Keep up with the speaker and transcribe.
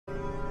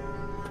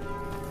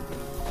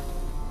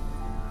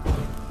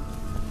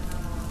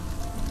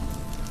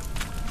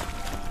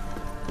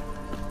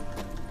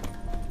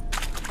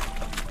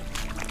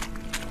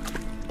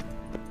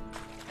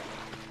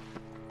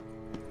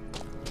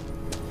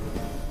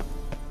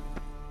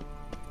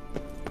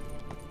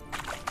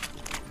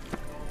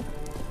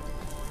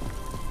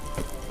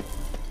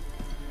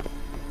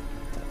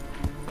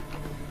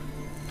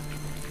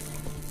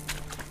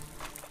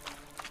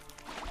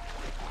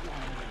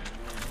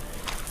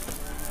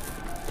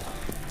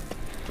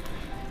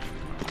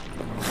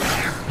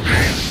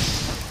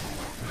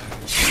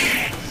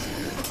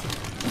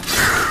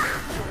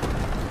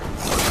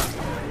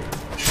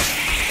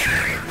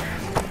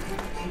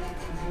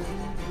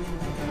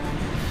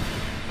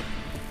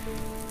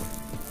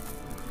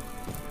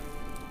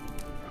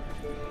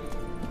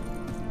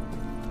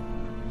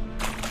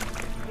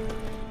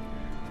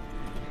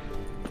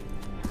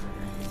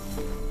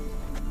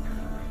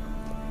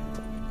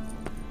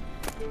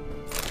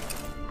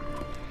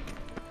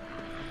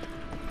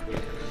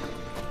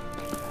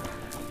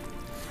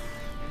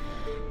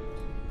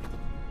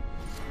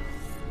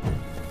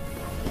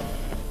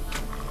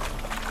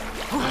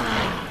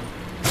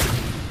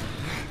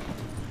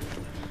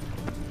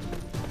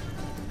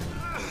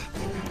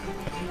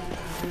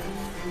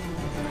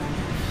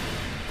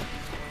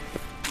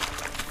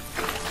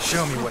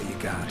Show me what you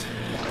got.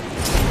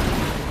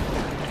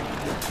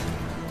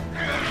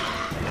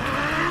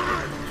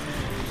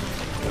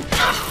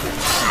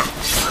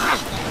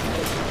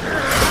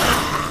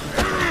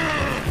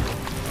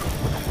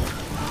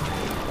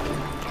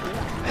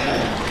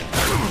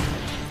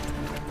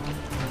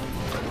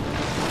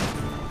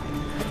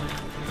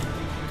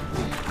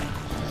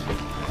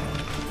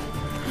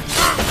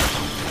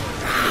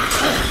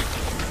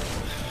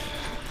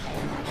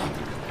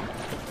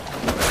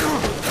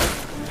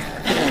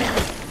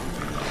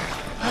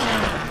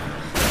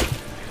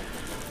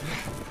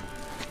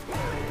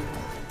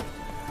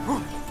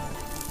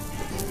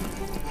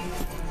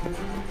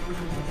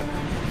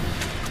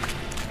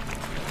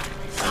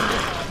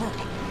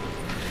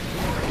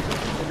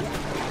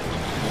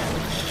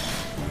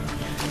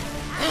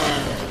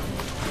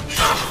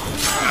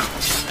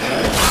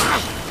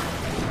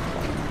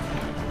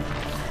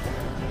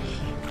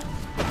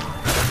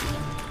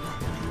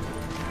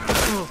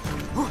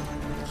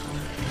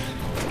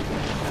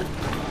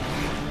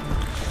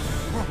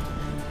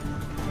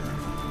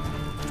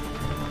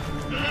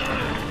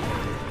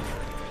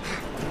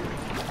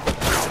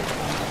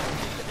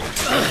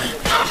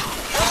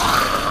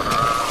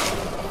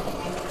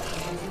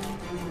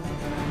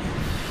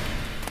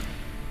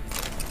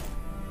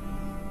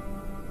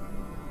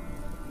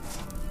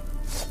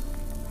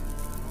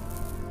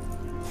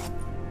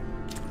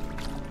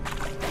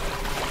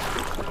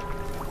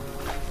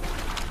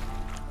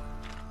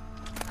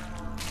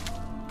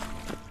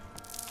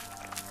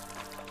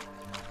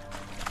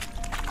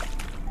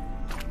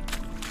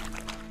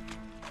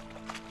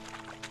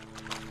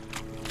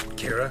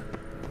 Kira?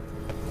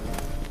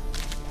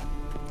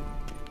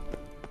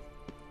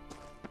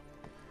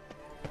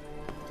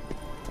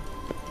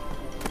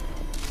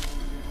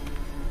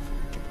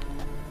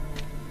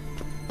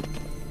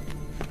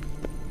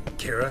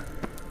 Kira?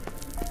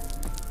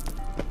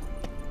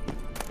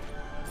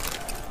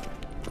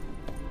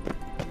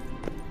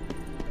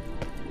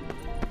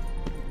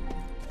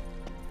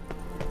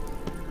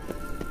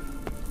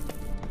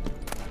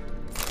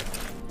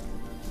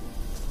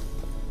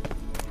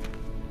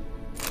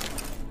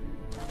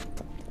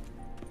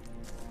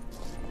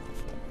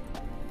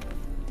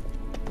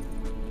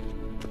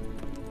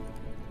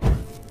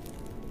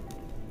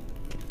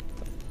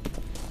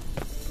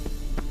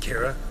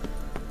 Kira?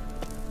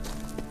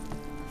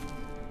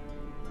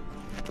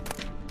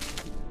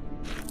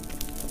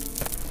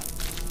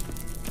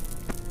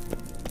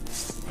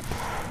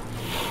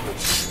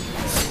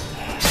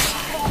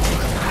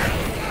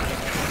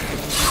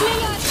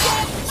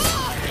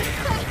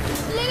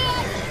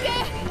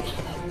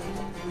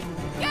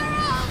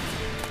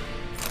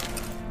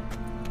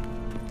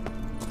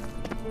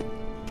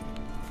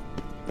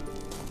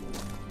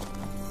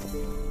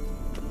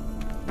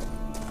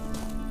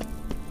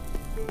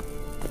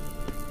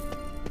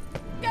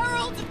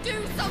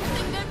 Do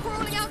something! They're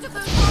crawling out of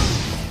those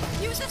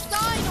bombs! Use a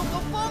sign or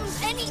your bombs,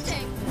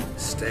 anything!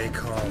 Stay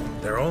calm.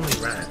 They're only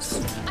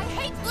rats. I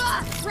hate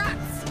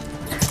rats!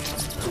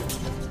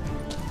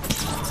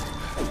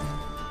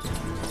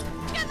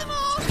 Get them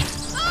all!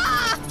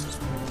 Ah!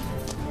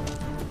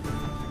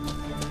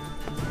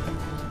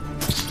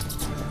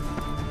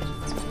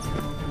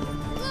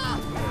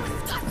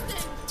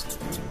 Disgusting!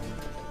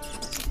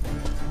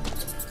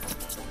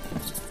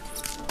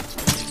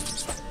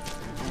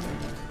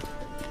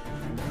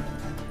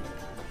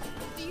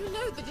 Do you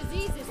know the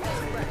diseases they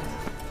spread?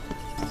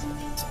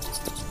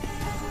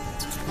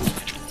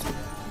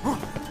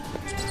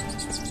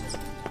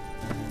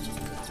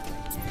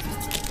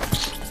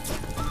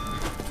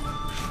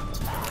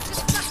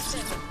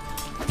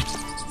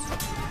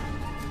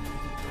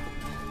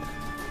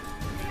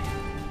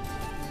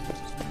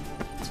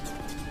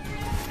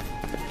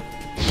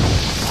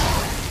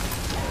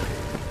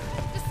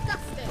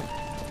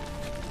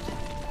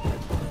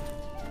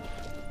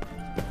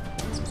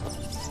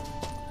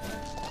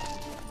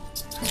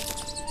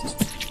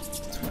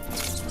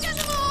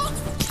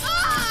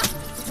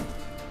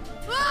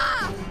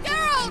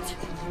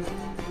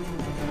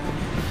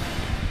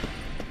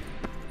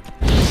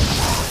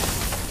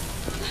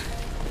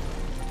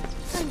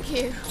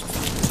 You.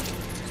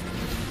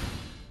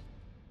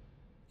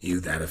 You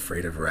that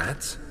afraid of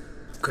rats?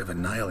 Could have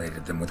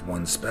annihilated them with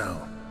one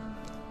spell.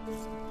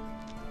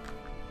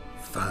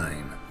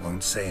 Fine,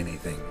 won't say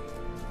anything.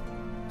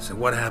 So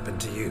what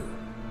happened to you?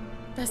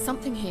 There's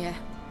something here.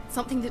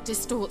 Something that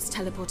distorts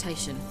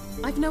teleportation.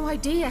 I've no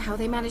idea how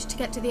they managed to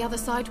get to the other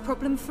side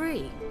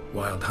problem-free.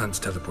 Wild Hunt's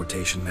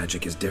teleportation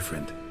magic is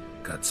different.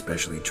 Got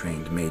specially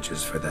trained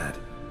mages for that.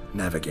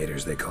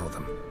 Navigators, they call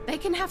them. They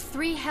can have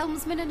 3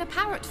 helmsmen and a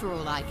parrot for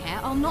all I care.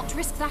 I'll not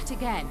risk that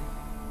again.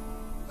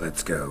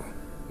 Let's go.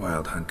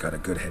 Wild Hunt got a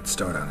good head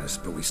start on us,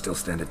 but we still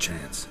stand a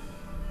chance.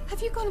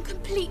 Have you gone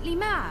completely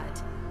mad?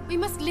 We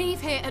must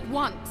leave here at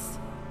once.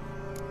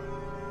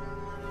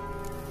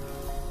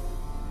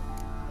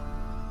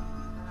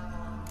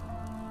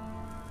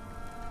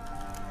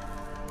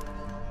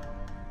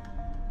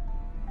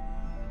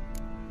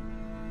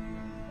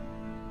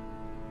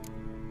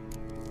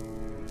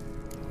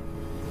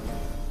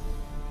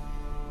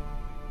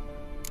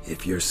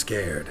 If you're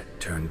scared,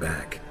 turn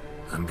back.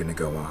 I'm gonna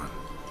go on.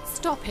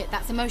 Stop it,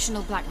 that's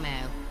emotional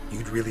blackmail.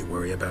 You'd really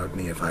worry about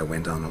me if I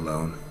went on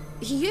alone?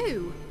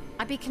 You?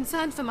 I'd be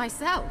concerned for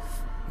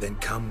myself. Then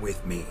come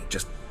with me.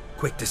 Just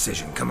quick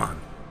decision, come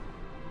on.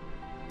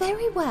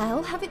 Very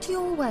well, have it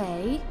your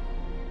way.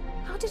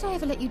 How did I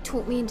ever let you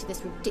talk me into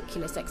this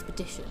ridiculous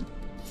expedition?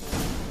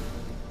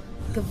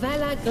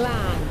 Gavella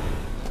Glan.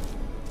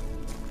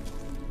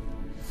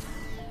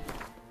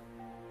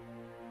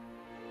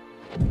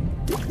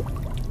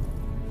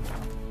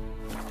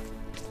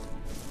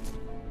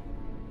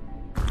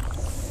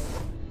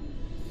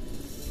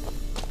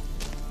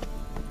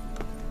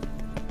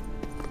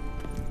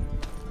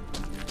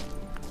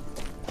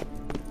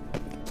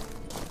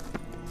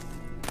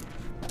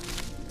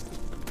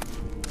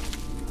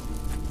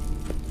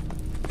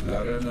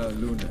 Larena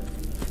Luna.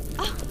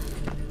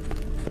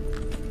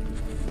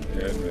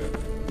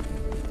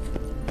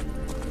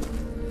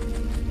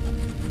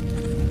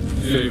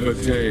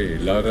 Silvate,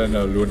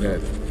 Larena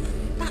Lunet.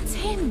 That's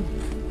him!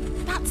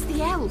 That's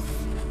the elf!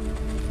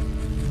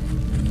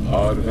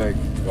 Arvek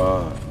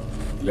Va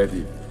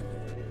Lediv.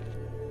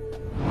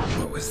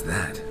 What was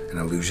that? An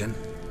illusion?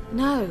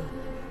 No.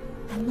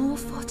 A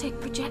morphotic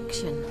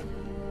projection.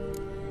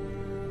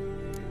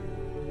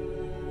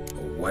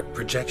 A what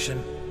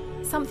projection?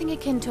 Something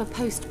akin to a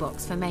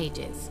postbox for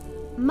mages.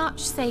 Much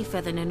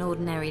safer than an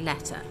ordinary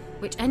letter,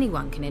 which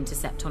anyone can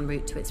intercept en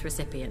route to its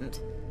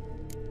recipient.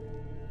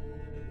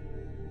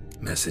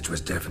 Message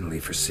was definitely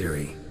for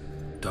Ciri,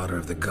 daughter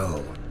of the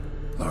Gull,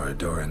 Lara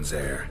Doran's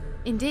heir.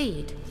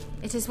 Indeed.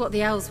 It is what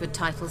the elves would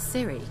title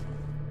Ciri.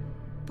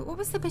 But what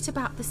was the bit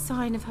about the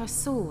sign of her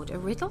sword? A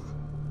riddle?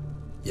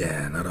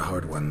 Yeah, not a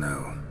hard one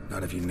though.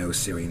 Not if you know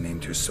Ciri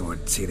named her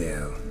sword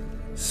Tirel,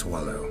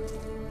 Swallow.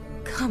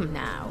 Come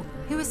now.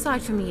 Who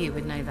aside from you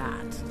would know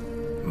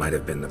that? Might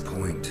have been the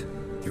point.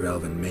 Your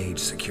elven mage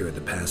secured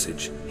the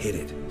passage, hid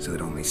it, so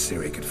that only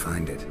Ciri could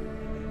find it.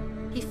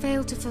 He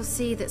failed to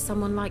foresee that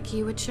someone like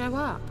you would show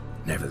up.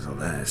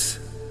 Nevertheless,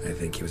 I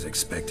think he was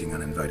expecting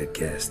uninvited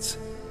guests.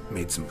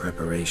 Made some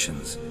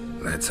preparations.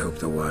 Let's hope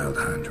the Wild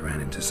Hunt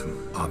ran into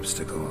some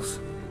obstacles.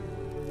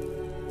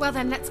 Well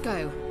then, let's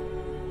go.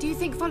 Do you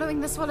think following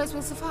the swallows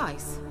will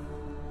suffice?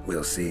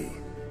 We'll see.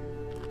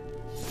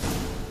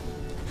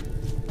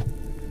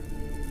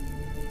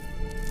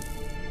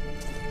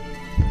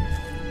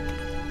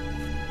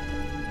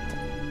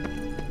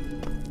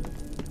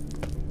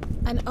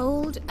 An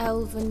old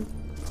elven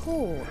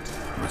port.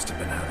 Must have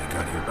been how they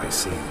got here by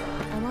sea.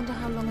 I wonder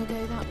how long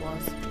ago that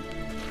was.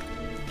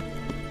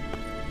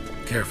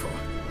 Careful.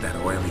 That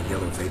oily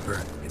yellow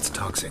vapor, it's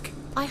toxic.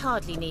 I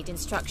hardly need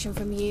instruction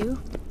from you.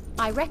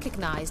 I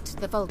recognized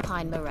the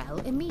Vulpine Morel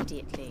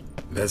immediately.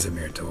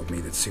 Vesemir told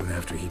me that soon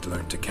after he'd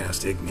learned to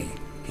cast Igni,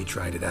 he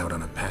tried it out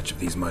on a patch of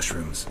these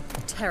mushrooms.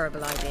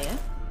 Terrible idea.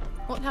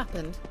 What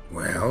happened?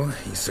 Well,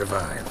 he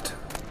survived.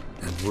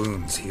 And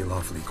wounds heal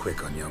awfully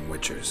quick on young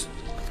witchers.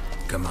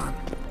 Come on.